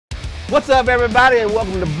What's up, everybody, and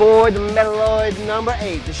welcome to Boy the Metalloid number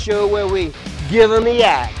 8, the show where we give them the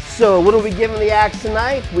axe. So, what are we giving the axe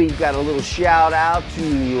tonight? We've got a little shout out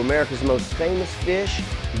to America's most famous fish,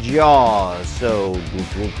 Jaws. So,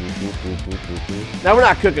 now we're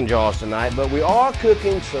not cooking Jaws tonight, but we are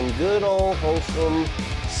cooking some good old wholesome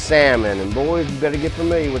salmon. And boys, you better get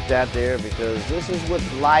familiar with that there, because this is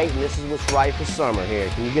what's light and this is what's right for summer here.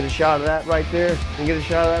 Can you get a shot of that right there? Can you get a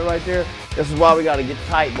shot of that right there? This is why we got to get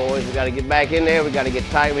tight, boys. We got to get back in there. We got to get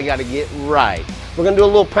tight. We got to get right. We're going to do a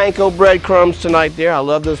little panko breadcrumbs tonight there. I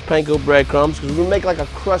love those panko breadcrumbs because we're going to make like a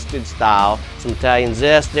crusted style. Some Italian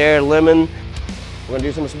zest there, lemon. We're going to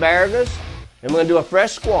do some asparagus, and we're going to do a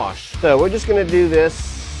fresh squash. So we're just going to do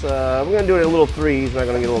this. We're going to do it in little threes. We're not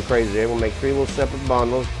going to get a little crazy there. We'll make 3 little separate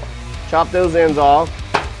bundles. Chop those ends off.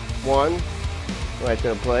 1, right to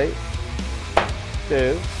the plate.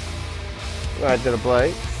 2, right to the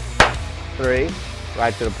plate. 3,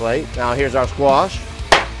 right to the plate. Now here's our squash.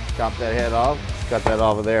 Chop that head off. Cut that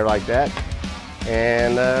off of there like that.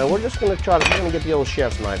 And we're just going to get the old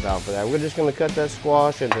chef's knife out for that. We're just going to cut that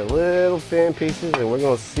squash into little thin pieces, and we're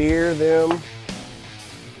going to sear them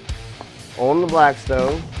on the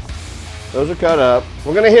Blackstone. Those are cut up.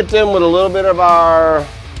 We're going to hit them with a little bit of our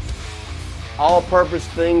all-purpose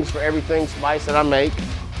things for everything spice that I make.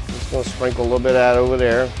 Just going to sprinkle a little bit of that over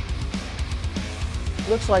there.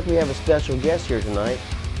 Looks like we have a special guest here tonight.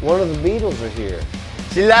 One of the Beetles are here.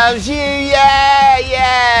 She loves you, yeah,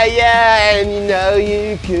 yeah, yeah, and you know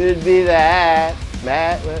you could be that.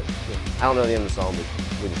 Matt, I don't know the end of the song, but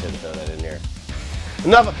we just had to throw that in there.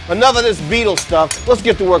 Enough of this Beatles stuff. Let's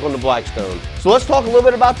get to work on the Blackstone. So let's talk a little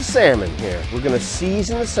bit about the salmon here. We're going to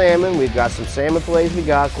season the salmon. We've got some salmon fillets we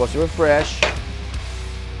got. Of course, they were fresh.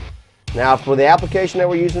 Now, for the application that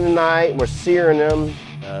we're using tonight, we're searing them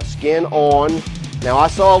skin on. Now, I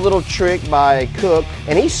saw a little trick by a cook,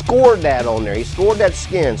 and he scored that on there. He scored that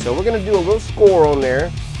skin. So we're going to do a little score on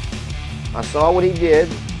there. I saw what he did.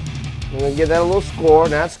 I'm going to give that a little score.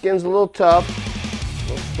 Now, that skin's a little tough.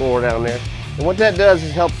 A little score down there. And what that does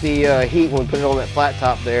is help the heat when we put it on that flat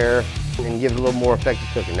top there and give it a little more effective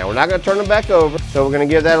cooking. Now, we're not going to turn them back over. So we're going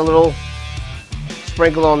to give that a little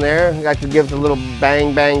sprinkle on there. I like to give it a little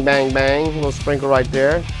bang, bang, bang, bang. A little sprinkle right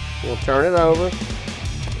there. We'll turn it over.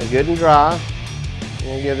 They're good and dry.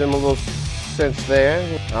 And give them a little sense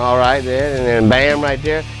there. All right, there, and then bam, right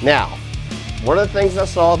there. Now, one of the things I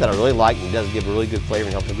saw that I really like and does give a really good flavor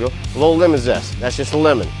and helps the grill, a little lemon zest. That's just a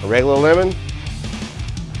lemon, a regular lemon.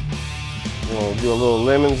 We'll do a little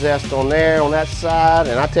lemon zest on there, on that side.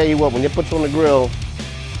 And I tell you what, when you put it on the grill,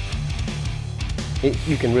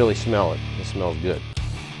 you can really smell it. It smells good.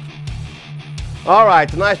 All right,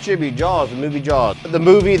 tonight's tribute, Jaws, the movie Jaws. The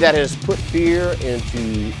movie that has put fear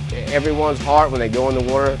into everyone's heart when they go in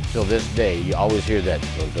the water till this day. You always hear that.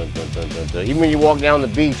 Dun, dun, dun, dun, dun, dun. Even when you walk down the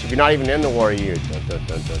beach, if you're not even in the water, you hear dun, dun,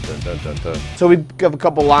 dun, dun, dun, dun, dun, dun. So we have a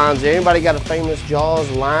couple lines there. Anybody got a famous Jaws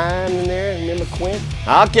line in there? Remember Quint?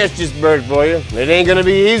 I'll catch this bird for you. It ain't gonna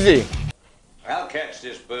be easy. I'll catch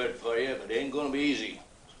this bird for you, but it ain't gonna be easy.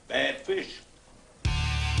 It's bad fish.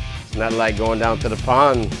 It's not like going down to the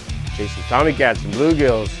pond chasing tommy cats and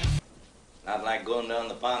bluegills. Not like going down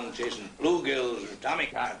the pond chasing bluegills or tommy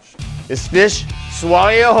cats. This fish, swallow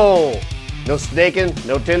you whole. No snaking,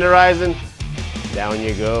 no tenderizing. Down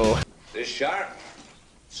you go. This shark,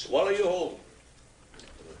 swallow you whole.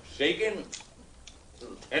 Shaking,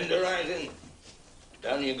 tenderizing,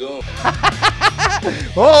 down you go.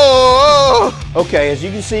 Oh! Okay, as you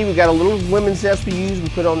can see, we got a little lemon zest we used. We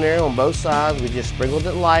put on there on both sides. We just sprinkled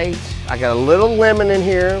it light. I got a little lemon in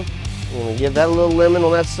here. I'm gonna give that a little lemon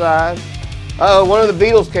on that side. Oh, one of the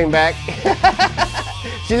Beetles came back.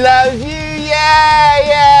 She loves you, yeah,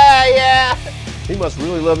 yeah, yeah. He must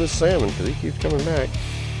really love this salmon because he keeps coming back.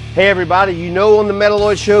 Hey everybody, you know on the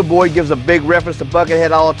Metalloid show, Boyd gives a big reference to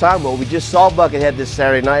Buckethead all the time. Well, we just saw Buckethead this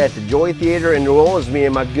Saturday night at the Joy Theater in New Orleans, me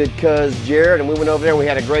and my good cuz Jared, and we went over there and we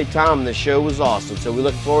had a great time and the show was awesome. So we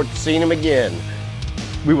look forward to seeing him again.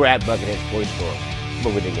 We were at Buckethead's toy store,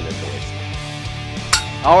 but we didn't get no toys.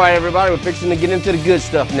 All right, everybody, we're fixing to get into the good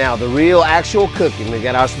stuff now, the real actual cooking. We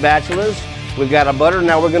got our spatulas, we've got our butter,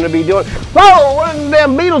 now we're gonna be doing, oh, one of the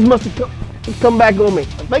damn Beetles must have come back on me. I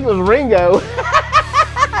think it was Ringo.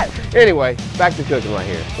 Anyway, back to cooking right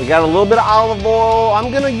here. We got a little bit of olive oil.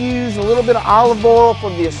 I'm gonna use a little bit of olive oil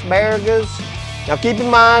for the asparagus. Now keep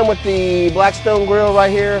in mind with the Blackstone Griddle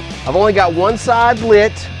right here, I've only got one side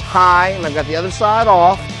lit high and I've got the other side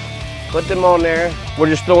off. Put them on there. We're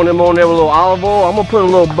just throwing them on there with a little olive oil. I'm gonna put a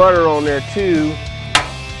little butter on there too,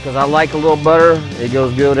 because I like a little butter. It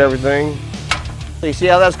goes good with everything. So you see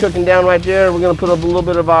how that's cooking down right there? We're gonna put up a little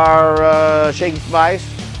bit of our shaky spice.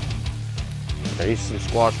 There's some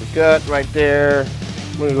squash we cut right there.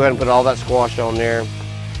 I'm gonna go ahead and put all that squash on there.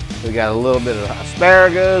 We got a little bit of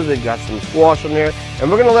asparagus, we got some squash on there,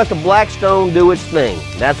 and we're gonna let the Blackstone do its thing.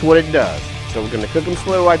 That's what it does. So we're gonna cook them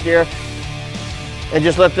slow right there and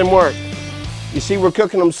just let them work. You see we're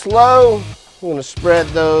cooking them slow. We're gonna spread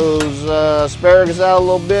those asparagus out a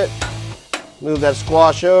little bit. Move that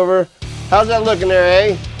squash over. How's that looking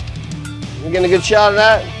there, eh? You getting a good shot of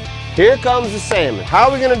that? Here comes the salmon. How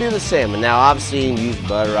are we gonna do the salmon? Now I've seen use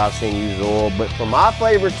butter, I've seen use oil, but for my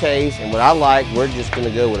favorite taste and what I like, we're just gonna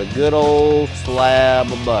go with a good old slab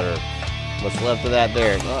of butter. What's left of that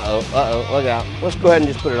there? Look out. Let's go ahead and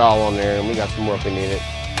just put it all on there, and we got some more if we need it.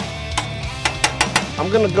 I'm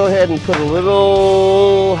gonna go ahead and put a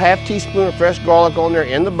little half teaspoon of fresh garlic on there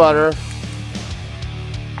in the butter.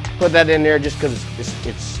 Put that in there just because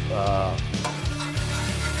it's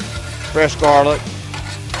fresh garlic.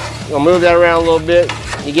 Gonna move that around a little bit.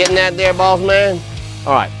 You getting that there, boss man?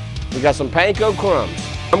 All right, we got some panko crumbs.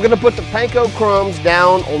 I'm gonna put the panko crumbs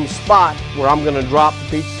down on the spot where I'm gonna drop the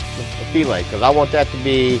piece of filet because I want that to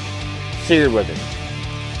be seared with it.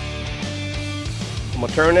 I'm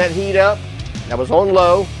gonna turn that heat up. That was on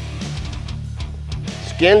low.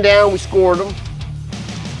 Skin down, we scored them.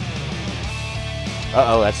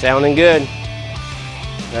 Uh-oh, that's sounding good.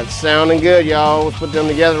 That's sounding good, y'all. Let's put them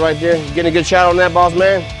together right there. You getting a good shot on that, boss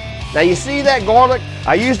man? Now you see that garlic?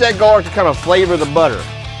 I use that garlic to kind of flavor the butter.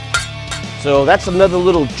 So that's another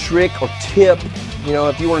little trick or tip, you know,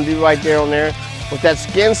 if you want to do right there on there. With that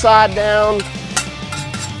skin side down,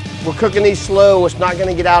 we're cooking these slow. It's not going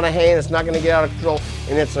to get out of hand. It's not going to get out of control.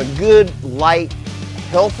 And it's a good, light,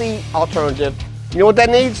 healthy alternative. You know what that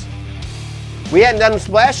needs? We hadn't done the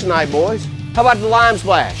splash tonight, boys. How about the lime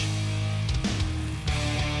splash?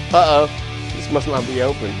 Uh-oh, this must not be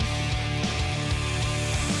open.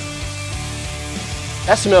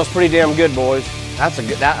 That smells pretty damn good, boys. That's a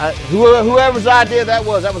good, whoever's idea that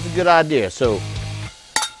was a good idea. So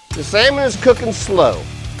the salmon is cooking slow.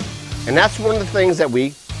 And that's one of the things that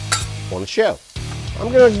we want to show.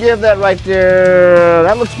 I'm gonna give that right there.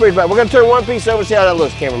 That looks pretty bad. We're gonna turn one piece over, see how that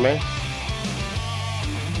looks, cameraman.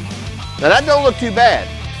 Now that don't look too bad.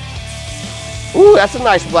 Ooh, that's a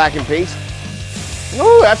nice blackened piece.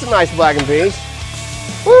 Ooh, that's a nice blackened piece.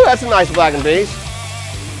 Ooh, that's a nice blackened piece.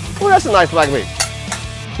 Ooh, that's a nice blackened piece.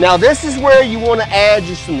 Now this is where you want to add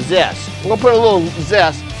just some zest. I'm gonna put a little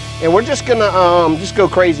zest, and we're just gonna just go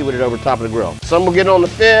crazy with it over top of the grill. Some will get on the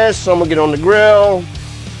fish, some will get on the grill.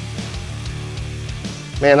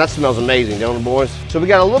 Man, that smells amazing, don't it, boys? So we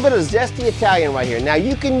got a little bit of zesty Italian right here. Now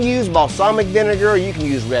you can use balsamic vinegar, or you can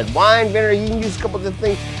use red wine vinegar, you can use a couple of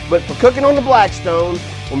different things, but for cooking on the Blackstone,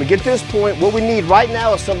 when we get to this point, what we need right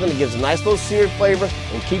now is something that gives a nice little seared flavor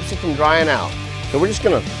and keeps it from drying out. So we're just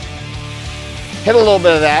gonna hit a little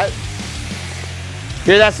bit of that.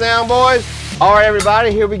 Hear that sound, boys? All right,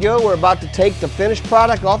 everybody, here we go. We're about to take the finished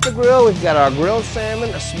product off the grill. We've got our grilled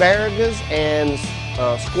salmon, asparagus, and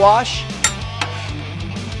squash.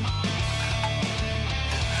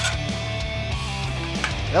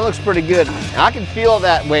 That looks pretty good. And I can feel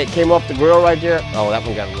that way it came off the grill right there. Oh, that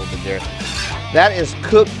one got a little bit there. That is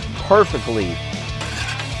cooked perfectly.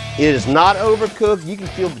 It is not overcooked. You can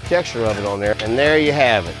feel the texture of it on there. And there you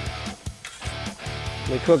have it.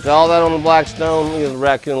 We cooked all that on the Blackstone. Look at the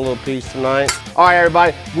raccoon, a little piece tonight. All right,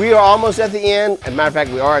 everybody, we are almost at the end. As a matter of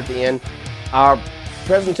fact, we are at the end. Our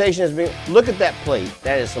presentation has been, look at that plate.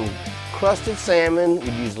 That is some crusted salmon. We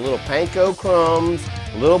used a little panko crumbs,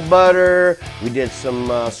 a little butter. We did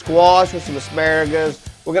some squash with some asparagus.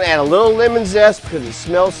 We're gonna add a little lemon zest because it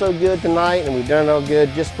smells so good tonight, and we've done it all good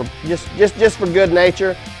just for good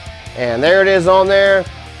nature. And there it is on there,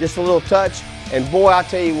 just a little touch. And boy, I'll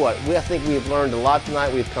tell you what, I think we've learned a lot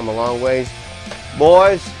tonight. We've come a long ways.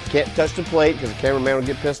 Boys, can't touch the plate because the cameraman will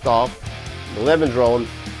get pissed off. The lemon's rolling.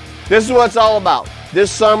 This is what it's all about. This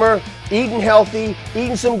summer, eating healthy,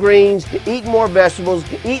 eating some greens, eating more vegetables,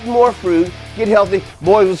 eating more fruit, get healthy.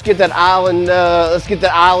 Boys, let's get that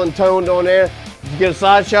island toned on there. Get a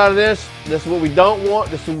side shot of this. This is what we don't want.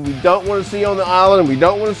 This is what we don't want to see on the island. We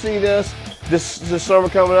don't want to see this summer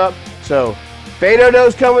coming up. So, Fado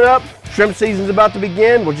Dough's coming up. Shrimp season's about to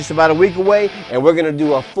begin. We're just about a week away, and we're gonna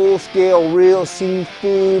do a full-scale, real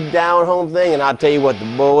seafood down-home thing. And I'll tell you what, the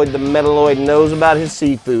Metalloid knows about his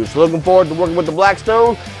seafood. So looking forward to working with the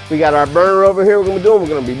Blackstone. We got our burner over here we're gonna be doing. We're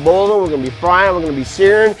gonna be boiling, we're gonna be frying, we're gonna be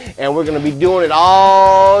searing, and we're gonna be doing it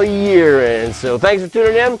all year. And so thanks for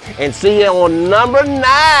tuning in, and see you on number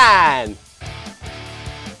 9.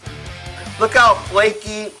 Look how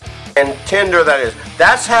flaky and tender that is.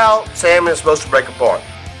 That's how salmon is supposed to break apart.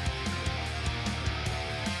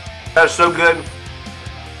 That is so good.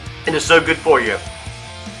 and it's so good for you.